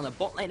fight down at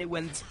bot lane, it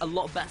went a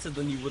lot better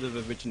than you would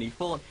have originally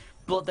thought.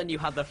 But then you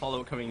had the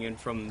follow-up coming in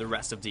from the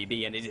rest of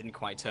DB, and it didn't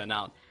quite turn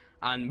out.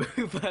 And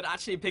but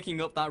actually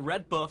picking up that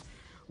red buff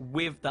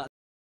with that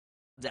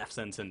death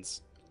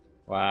sentence.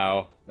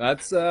 Wow,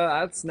 that's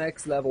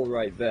next level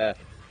right there.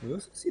 We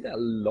also see that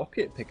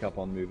locket pick up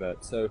on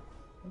Movert, so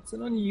it's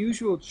an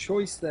unusual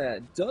choice there.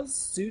 It does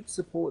suit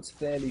supports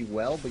fairly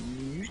well, but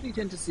you usually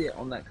tend to see it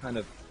on that kind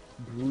of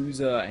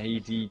bruiser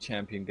AD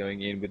champion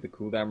going in with the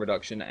cooldown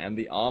reduction and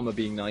the armor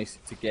being nice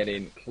to get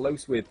in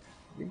close with.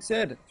 Being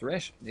said,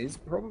 Thresh is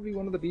probably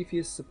one of the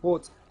beefiest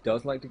supports,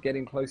 does like to get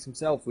in close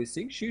himself. We're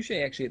seeing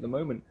Shushay actually at the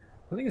moment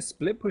pulling a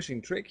split pushing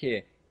trick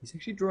here. He's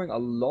actually drawing a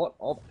lot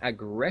of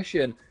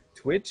aggression.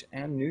 Twitch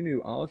and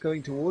Nunu are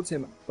going towards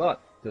him,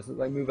 but does look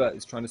like Mover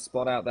is trying to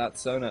spot out that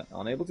Sona.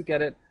 Unable to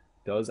get it.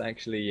 Does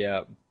actually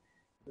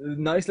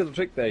nice little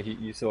trick there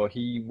you saw.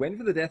 He went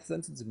for the death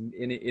sentence and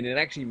it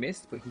actually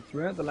missed, but he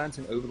threw out the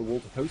lantern over the wall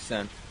to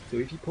Hosan. So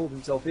if he pulled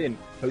himself in,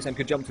 Hosan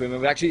could jump to him,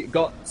 and we actually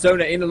got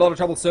Sona in a lot of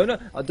trouble. Sona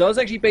does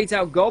actually bait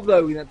out Gob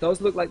though. That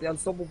does look like the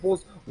unstoppable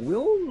force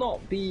will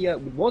not be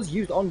was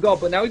used on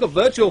Gob, but now we've got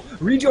Virtual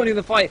rejoining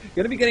the fight.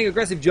 Going to be getting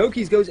aggressive.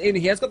 Jokey's goes in.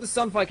 He has got the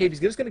Sunfire Cape. He's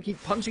just going to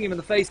keep punching him in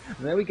the face,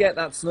 and then we get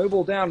that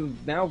snowball down.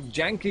 Now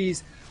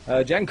Jankos,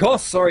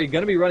 sorry,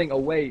 going to be running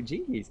away.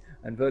 Jeez.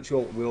 And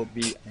Virtual will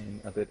be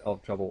in a bit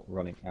of trouble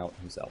running out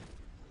himself.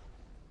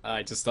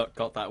 I just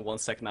got that 1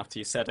 second after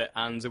you said it,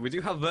 and we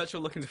do have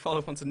Virtual looking to follow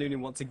up onto Nunu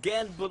once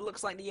again, but it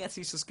looks like the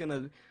Yeti's just going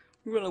to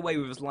run away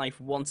with his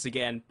life once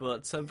again,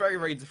 but very,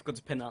 very difficult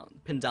to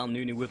pin down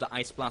Nunu with the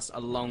Ice Blast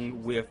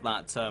along with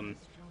that,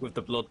 with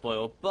the Blood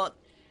Boil, but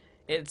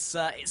it's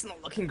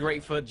not looking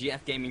great for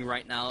GF Gaming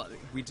right now.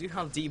 We do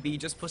have DB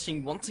just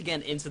pushing once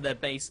again into their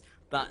base.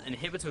 That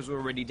inhibitors are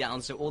already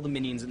down, so all the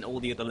minions and all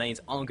the other lanes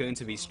are going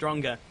to be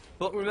stronger.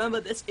 But remember,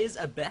 this is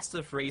a best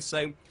of 3,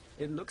 so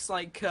it looks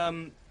like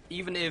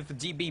even if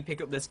DB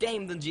pick up this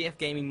game, then GF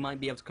Gaming might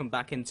be able to come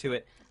back into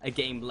it a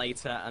game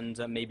later and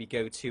maybe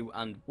go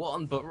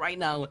 2-1. But right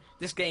now,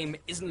 this game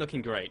isn't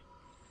looking great.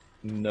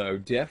 No,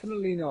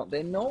 definitely not.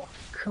 They're not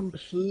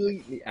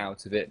completely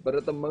out of it, but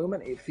at the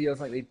moment it feels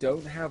like they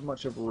don't have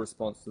much of a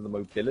response to the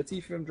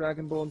mobility from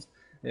DragonBorns.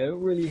 They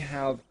don't really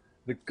have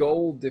the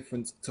goal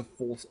difference to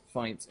force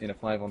fights in a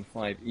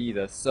 5-on-5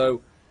 either.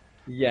 So,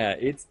 yeah,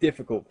 it's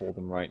difficult for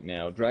them right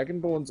now.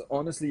 Dragonborns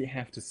honestly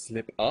have to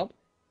slip up,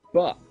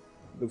 but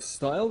the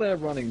style they're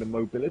running, the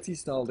mobility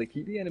style, they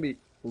keep the enemy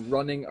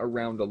running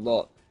around a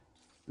lot.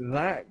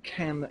 That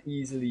can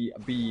easily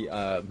be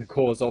the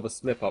cause of a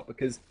slip up,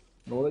 because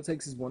all it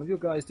takes is one of your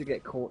guys to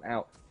get caught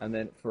out, and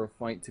then for a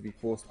fight to be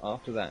forced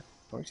after that.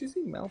 I'm actually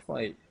seeing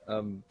Malphite,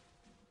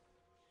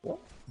 what?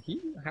 He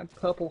had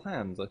purple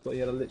hands. I thought he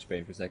had a Lich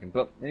Bane for a second.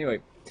 But anyway,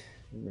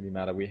 doesn't really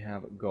matter. We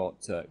have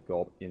got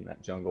Gob in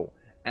that jungle.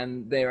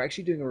 And they're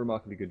actually doing a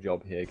remarkably good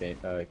job here,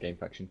 Game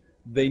Faction.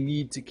 They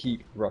need to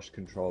keep rush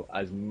control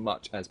as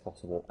much as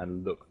possible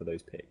and look for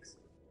those picks.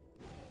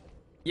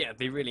 Yeah,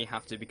 they really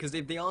have to, because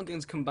if they are going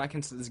to come back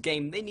into this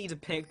game, they need a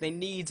pick, they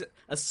need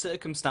a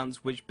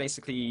circumstance which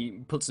basically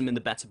puts them in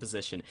the better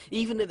position.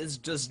 Even if it's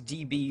just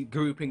DB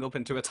grouping up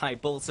into a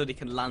tight ball so they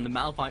can land the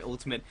Malphite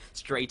ultimate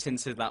straight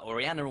into that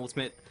Orianna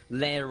ultimate,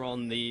 layer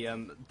on the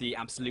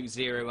Absolute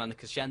Zero and the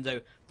Crescendo,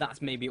 that's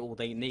maybe all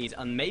they need.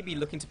 And maybe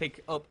looking to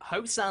pick up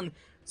Hosan,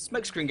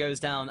 smokescreen goes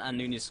down and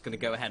Nunes is going to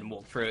go ahead and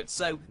walk through it,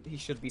 so he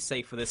should be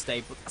safe for this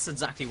day, but that's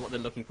exactly what they're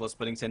looking for,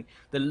 Spuddington.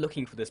 They're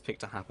looking for this pick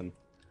to happen.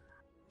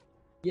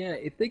 Yeah,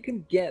 if they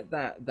can get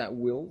that, that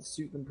will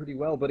suit them pretty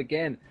well. But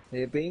again,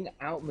 they're being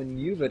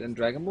outmaneuvered, and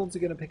Dragonborns are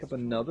going to pick up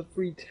another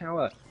free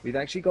tower. We've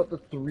actually got the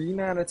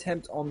 3-man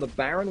attempt on the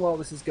Baron while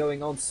this is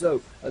going on.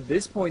 So, at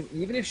this point,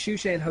 even if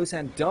Shushay and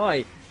Hosan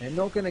die, they're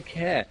not going to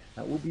care.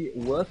 That will be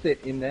worth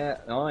it in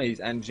their eyes.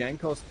 And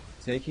Jankos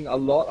taking a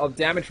lot of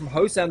damage from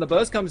Hosan. The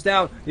burst comes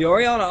down. The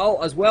Orianna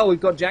ult as well.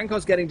 We've got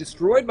Jankos getting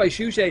destroyed by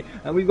Shushay,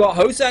 and we've got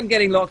Hosan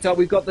getting locked up.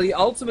 We've got the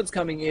ultimates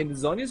coming in.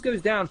 Zhonya's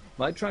goes down.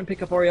 Might try and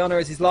pick up Orianna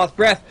as his last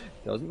breath.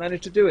 Doesn't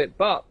manage to do it,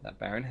 but that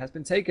Baron has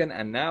been taken,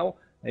 and now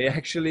they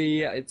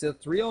actually, it's a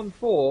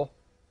 3-on-4.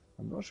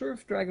 I'm not sure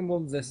if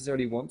Dragonborns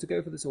necessarily want to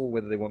go for this or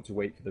whether they want to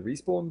wait for the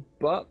respawn,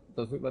 but it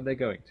does look like they're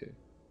going to.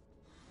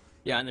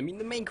 Yeah, and I mean,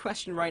 the main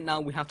question right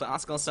now we have to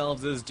ask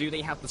ourselves is, do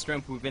they have the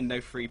strength within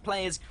those 3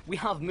 players? We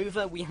have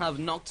Mover, we have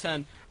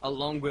Nocturne,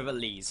 along with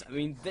Elise. I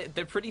mean,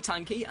 they're pretty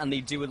tanky, and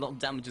they do a lot of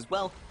damage as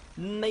well.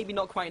 Maybe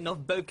not quite enough.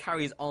 Both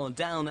carries are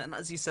down, and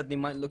as you said, they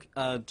might look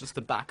just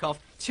to back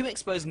off. 2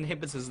 exposed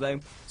inhibitors, though,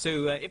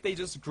 so if they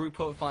just group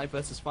up 5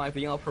 versus 5,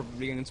 they are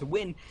probably going to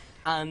win.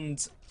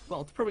 And,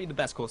 well, probably the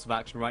best course of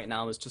action right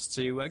now is just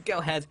to go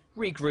ahead,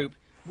 regroup,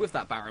 with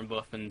that Baron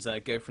buff and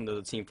go for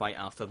another team fight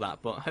after that.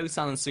 But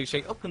Hosan and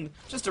Sushi up in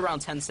just around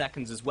 10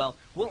 seconds as well.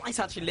 Woolite's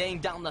actually laying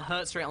down the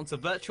hurt straight onto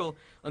Virtual.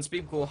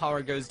 Unspeakable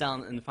Horror goes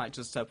down and in fact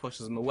just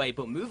pushes him away.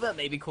 But Mover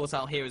may be caught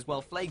out here as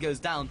well. Flay goes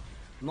down.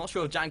 I'm not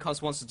sure if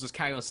Jankos wants to just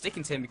carry on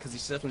sticking to him because he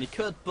certainly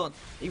could, but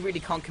he really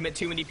can't commit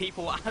too many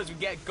people as we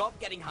get Gob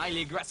getting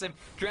highly aggressive.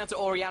 Going out to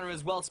Orianna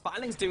as well.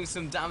 Spiling's doing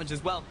some damage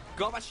as well.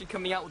 Gob actually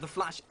coming out with a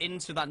flash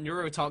into that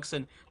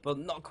Neurotoxin, but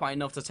not quite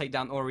enough to take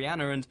down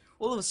Orianna, and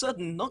all of a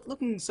sudden, not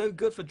looking so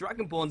good for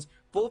DragonBorns.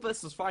 4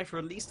 versus 5 for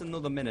at least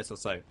another minute or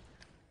so.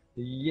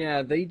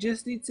 Yeah, they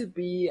just need to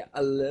be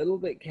a little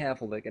bit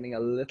careful. They're getting a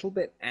little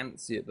bit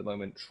antsy at the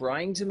moment,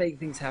 trying to make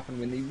things happen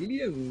when they really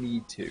don't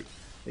need to.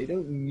 They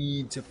don't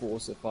need to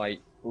force a fight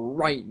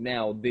right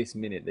now, this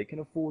minute. They can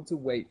afford to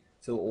wait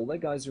till all their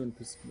guys are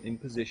in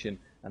position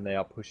and they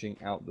are pushing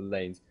out the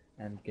lanes.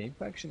 And Game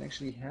Faction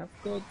actually have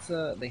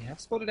got, they have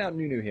spotted out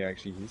Nunu here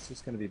actually. He's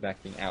just going to be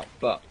backing out.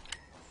 But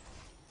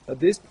at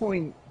this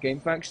point,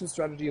 Game Faction's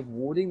strategy of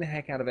warding the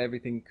heck out of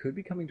everything could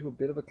be coming to a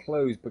bit of a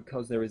close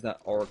because there is that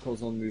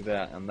Oracle's on move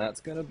there, and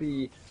that's going to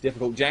be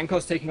difficult.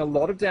 Jankos taking a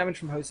lot of damage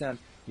from Hosan.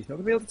 He's not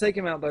going to be able to take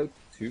him out though.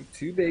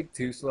 Too big,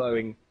 too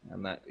slowing,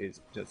 and that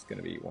is just going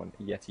to be one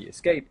Yeti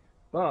escape.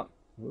 But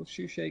will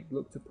Shushake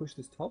look to push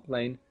this top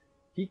lane?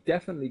 He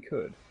definitely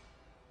could.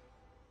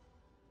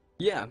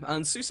 Yeah,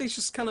 and Susei's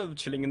just kind of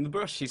chilling in the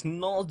brush. He's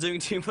not doing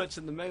too much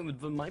at the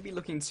moment, but might be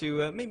looking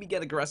to maybe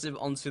get aggressive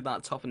onto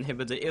that top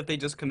inhibitor if they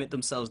just commit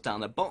themselves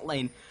down a bot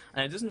lane.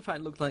 And it does in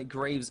fact look like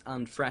Graves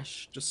and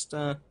Fresh just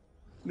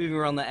moving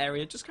around that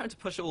area, just kind of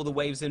push all the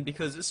waves in,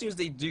 because as soon as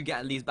they do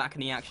get Elise back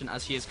in the action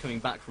as she is coming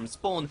back from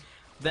spawn,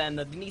 then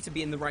they need to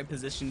be in the right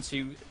position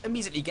to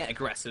immediately get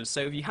aggressive. So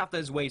if you have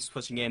those waves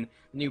pushing in,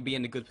 then you'll be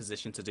in a good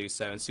position to do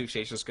so, and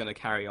Sushi is just going to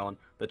carry on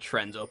the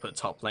trend up at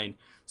top lane.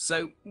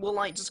 So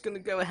Woolite just going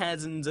to go ahead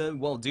and,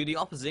 well, do the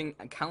opposite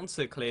and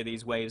counter clear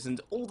these waves,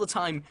 and all the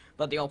time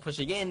that they are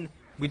pushing in,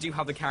 we do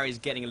have the carries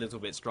getting a little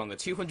bit stronger.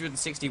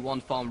 261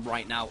 farm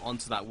right now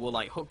onto that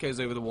Woolite. Hook goes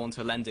over the wall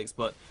to Lendix,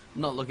 but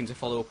not looking to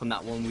follow up on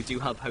that one. We do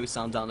have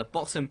Hosan down the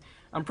bottom,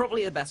 and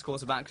probably the best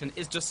course of action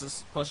is just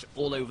to push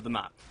all over the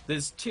map.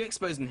 There's 2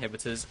 exposed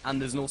inhibitors,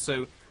 and there's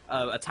also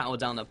a tower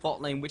down at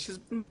bot lane, which is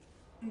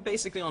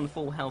basically on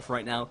full health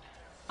right now.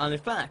 And in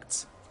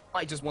fact,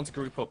 I just want to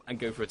group up and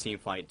go for a team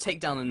fight. Take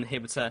down an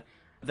inhibitor,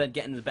 then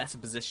get in the better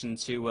position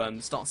to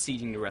start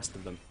sieging the rest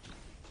of them.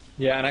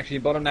 Yeah, and actually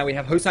bottom now we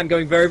have Hosan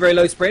going very, very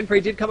low. Spray and Pray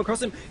did come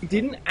across him. He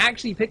didn't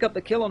actually pick up the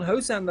kill on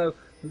Hosan, though.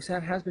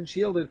 Hosan has been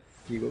shielded.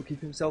 He will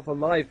keep himself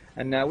alive.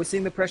 And now we're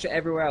seeing the pressure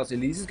everywhere else.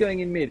 Elise is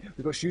going in mid.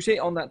 We've got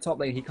Shushe on that top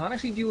lane. He can't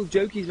actually deal with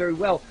Jokies very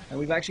well. And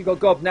we've actually got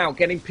Gob now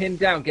getting pinned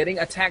down, getting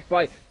attacked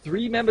by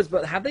 3 members.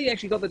 But have they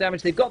actually got the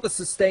damage? They've got the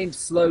sustained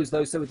slows,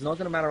 though, so it's not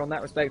going to matter on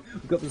that respect.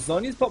 We've got the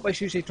Zhonya's pop by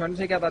Shushe trying to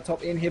take out that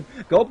top inhib.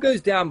 Gob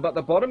goes down, but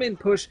the bottom in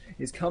push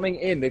is coming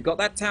in. They've got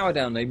that tower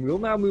down. They will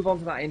now move on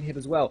to that inhib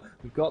as well.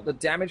 We've got the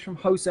damage from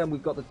Hosan.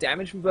 We've got the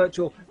damage from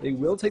Virtual. They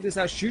will take this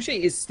out. Shushe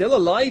is still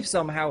alive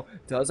somehow.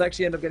 Does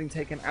actually end up getting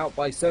taken out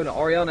by Sona.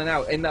 Orianna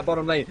now in that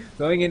bottom lane,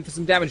 going in for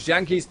some damage.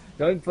 Jankies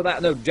going for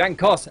that. No,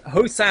 Jankos.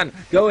 Hosan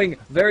going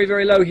very,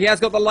 very low. He has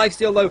got the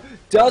lifesteal, though.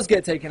 Does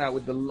get taken out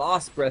with the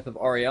last breath of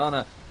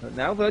Orianna. But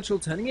now Virtual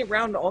turning it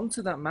round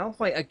onto that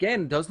Malphite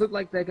again. Does look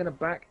like they're going to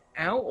back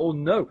out, or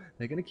no,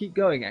 they're going to keep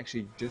going.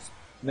 Actually,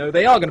 no,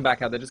 they are going to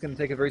back out. They're just going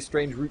to take a very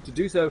strange route to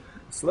do so.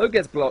 Slow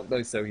gets blocked,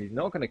 though, so he's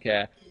not going to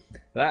care.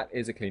 That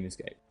is a clean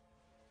escape.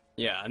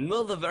 Yeah,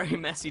 another very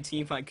messy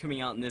teamfight coming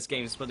out in this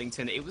game,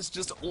 Spuddington. It was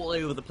just all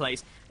over the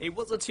place. It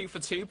was a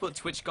 2-for-2, but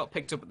Twitch got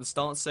picked up at the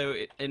start, so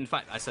in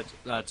fact, I said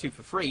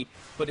 2-for-3,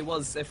 but it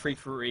was a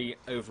 3-for-3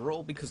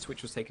 overall because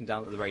Twitch was taken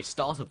down at the very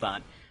start of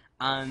that.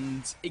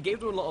 And it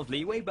gave them a lot of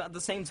leeway, but at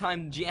the same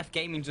time, GF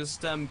Gaming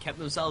just kept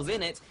themselves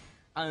in it,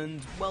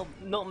 and, well,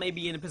 not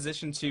maybe in a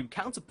position to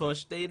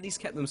counter-push, they at least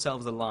kept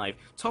themselves alive.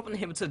 Top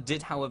inhibitor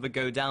did, however,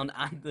 go down,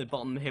 and the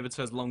bottom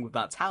inhibitors along with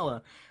that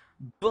tower,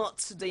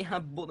 but they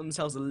have bought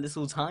themselves a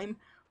little time.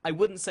 I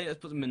wouldn't say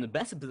it's put them in a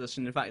better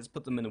position, in fact it's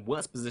put them in a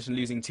worse position,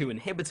 losing 2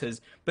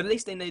 inhibitors, but at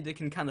least they know they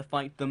can kind of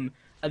fight them,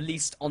 at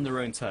least on their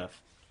own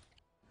turf.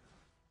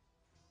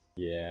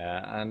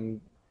 Yeah,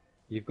 and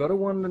you've got to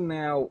wonder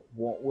now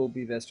what will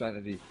be their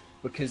strategy,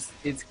 because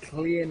it's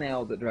clear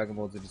now that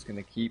DragonBorns are just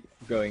going to keep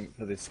going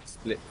for this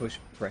split push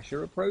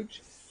pressure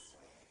approach.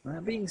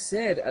 That being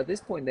said, at this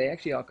point they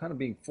actually are kind of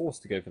being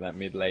forced to go for that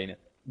mid lane.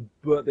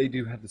 But they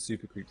do have the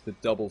super creeps, the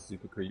double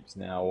super creeps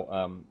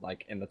now,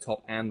 like in the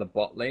top and the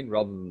bot lane,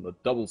 rather than the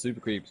double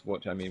super creeps,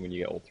 which I mean when you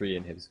get all 3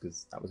 inhibs,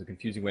 because that was a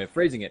confusing way of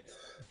phrasing it.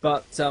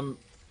 But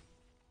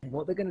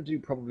what they're going to do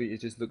probably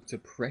is just look to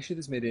pressure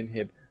this mid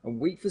inhib and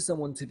wait for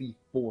someone to be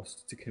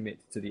forced to commit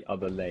to the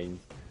other lane.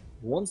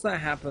 Once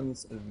that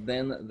happens,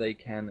 then they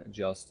can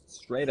just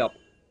straight up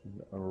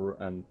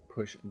and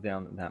push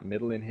down that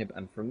middle inhib,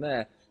 and from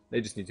there, they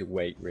just need to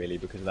wait, really,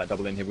 because of that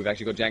double inhib. We've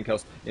actually got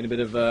Jankos in a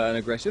bit of an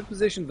aggressive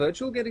position.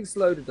 Virtual getting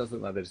slowed. It does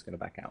look like they're just going to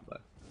back out, though.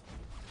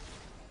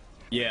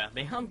 Yeah,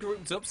 they have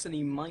grouped up, so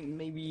they might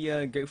maybe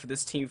go for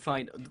this team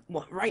fight.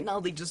 Well, right now,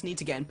 they just need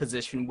to get in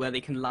position where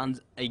they can land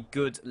a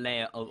good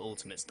layer of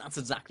ultimates. That's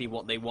exactly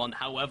what they want.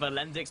 However,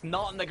 Lendix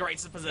not in the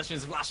greatest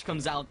positions. Flash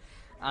comes out,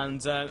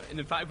 and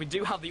in fact, we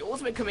do have the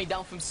ultimate coming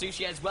down from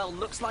Sushi as well.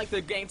 Looks like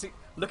they're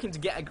looking to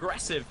get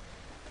aggressive.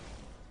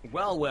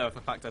 Well aware of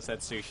the fact I said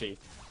Sushi,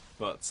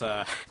 but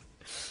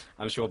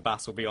I'm sure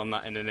Bass will be on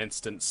that in an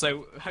instant.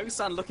 So,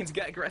 Hosan looking to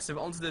get aggressive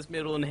onto this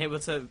middle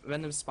inhibitor.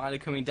 Venom Spider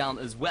coming down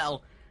as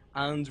well.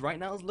 And right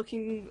now is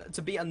looking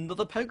to be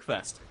another poke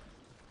fest.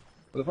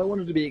 Well, if I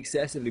wanted to be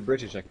excessively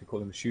British, I could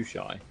call him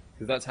Shushai,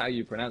 because that's how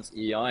you pronounce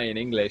EI in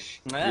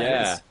English.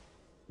 Yeah,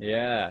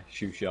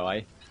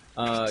 Shushai.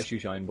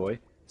 Shushine boy.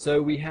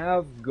 So we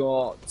have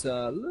got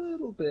a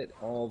little bit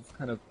of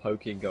kind of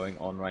poking going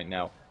on right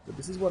now. But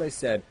this is what I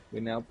said.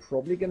 We're now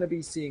probably going to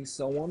be seeing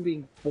someone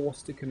being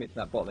forced to commit to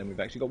that bot lane. We've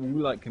actually got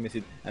Wu-Light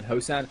committed and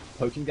Hosan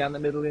poking down the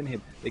middle in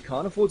him. They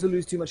can't afford to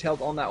lose too much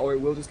health on that or it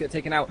will just get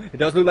taken out. It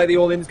does look like the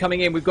all-in's coming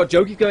in. We've got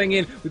Joki going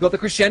in. We've got the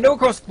crescendo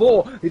across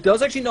 4. It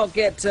does actually not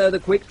get the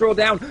quick draw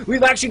down.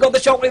 We've actually got the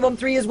shockwave on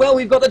 3 as well.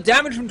 We've got the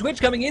damage from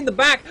Twitch coming in the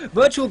back.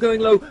 Virtual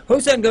going low.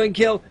 Hosan going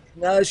kill.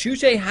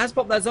 Shushai has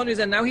popped that Zhonya's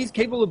and now he's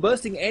capable of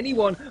bursting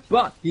anyone,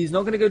 but he's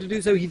not going to go to do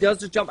so. He does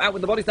just jump out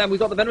with the body slam. We've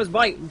got the Venomous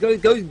Bite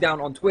goes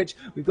down on Twitch.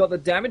 We've got the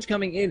damage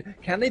coming in.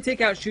 Can they take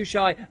out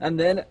Shushai and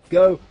then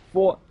go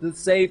for the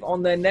save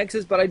on their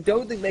Nexus? But I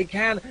don't think they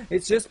can.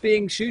 It's just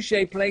being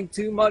Shushai playing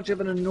too much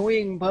of an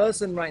annoying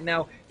person right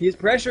now. He is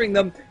pressuring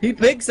them. He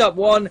picks up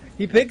 1.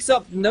 He picks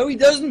up... No, he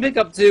doesn't pick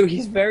up 2.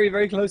 He's very,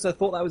 very close. I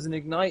thought that was an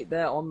Ignite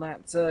there on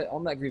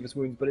that Grievous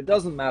Wounds, but it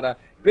doesn't matter.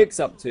 Picks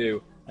up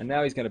 2. And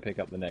now he's going to pick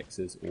up the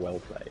Nexus. Well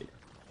played.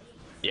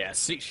 Yeah,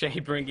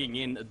 Sushi bringing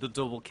in the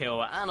double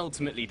kill and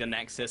ultimately the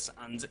Nexus.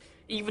 And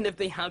even if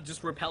they had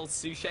just repelled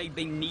Sushi,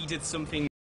 they needed something